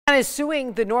Is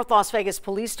suing the North Las Vegas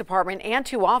Police Department and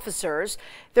two officers.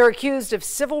 They're accused of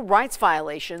civil rights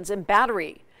violations and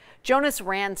battery. Jonas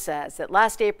Rand says that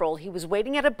last April he was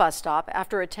waiting at a bus stop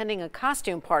after attending a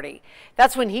costume party.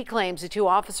 That's when he claims the two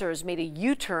officers made a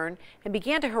U-turn and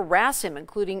began to harass him,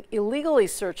 including illegally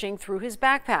searching through his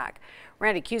backpack.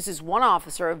 Rand accuses one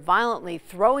officer of violently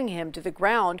throwing him to the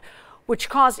ground, which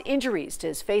caused injuries to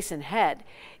his face and head.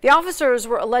 The officers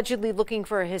were allegedly looking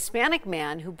for a Hispanic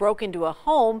man who broke into a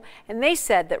home, and they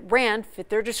said that Rand fit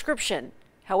their description.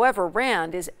 However,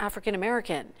 Rand is African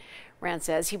American. Rand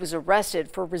says he was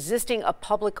arrested for resisting a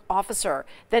public officer,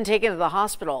 then taken to the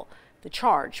hospital. The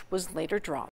charge was later dropped.